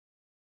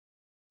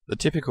The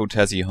typical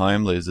Tassie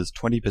home loses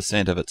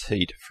 20% of its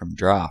heat from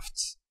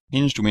drafts.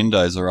 Hinged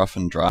windows are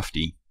often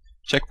drafty.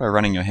 Check by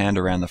running your hand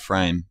around the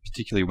frame,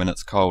 particularly when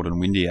it's cold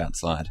and windy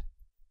outside.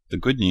 The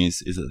good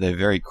news is that they're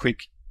very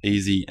quick,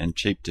 easy and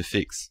cheap to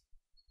fix.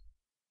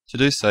 To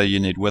do so you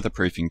need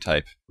weatherproofing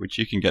tape, which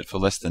you can get for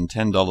less than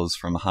 $10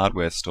 from a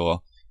hardware store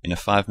in a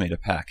 5-meter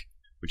pack,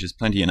 which is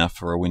plenty enough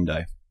for a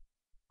window.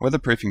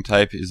 Weatherproofing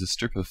tape is a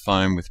strip of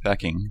foam with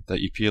backing that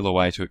you peel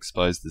away to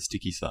expose the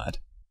sticky side.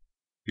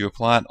 You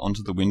apply it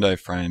onto the window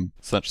frame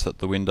such that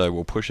the window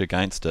will push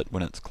against it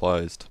when it's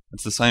closed.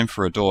 It's the same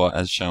for a door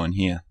as shown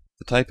here.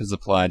 The tape is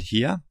applied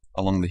here,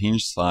 along the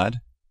hinged side,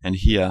 and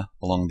here,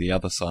 along the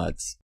other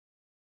sides.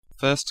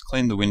 First,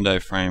 clean the window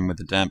frame with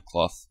a damp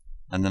cloth,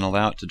 and then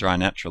allow it to dry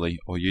naturally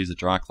or use a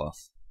dry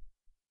cloth.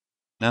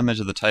 Now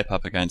measure the tape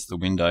up against the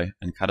window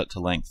and cut it to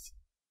length.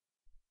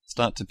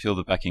 Start to peel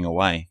the backing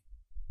away.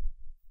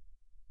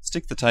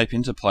 Stick the tape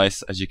into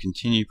place as you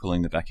continue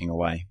pulling the backing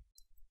away.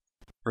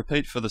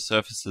 Repeat for the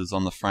surfaces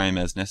on the frame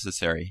as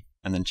necessary,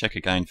 and then check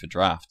again for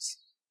drafts.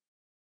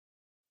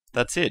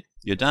 That's it,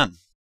 you're done.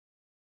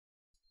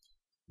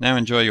 Now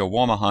enjoy your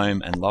warmer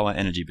home and lower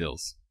energy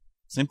bills.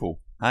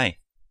 Simple, hey?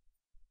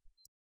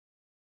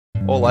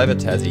 All over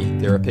Tassie,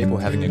 there are people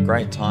having a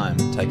great time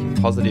taking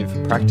positive,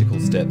 practical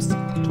steps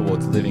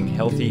towards living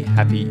healthy,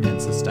 happy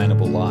and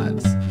sustainable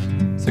lives.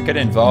 So get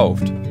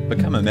involved,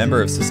 become a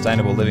member of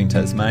Sustainable Living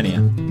Tasmania,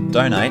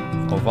 donate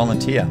or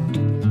volunteer.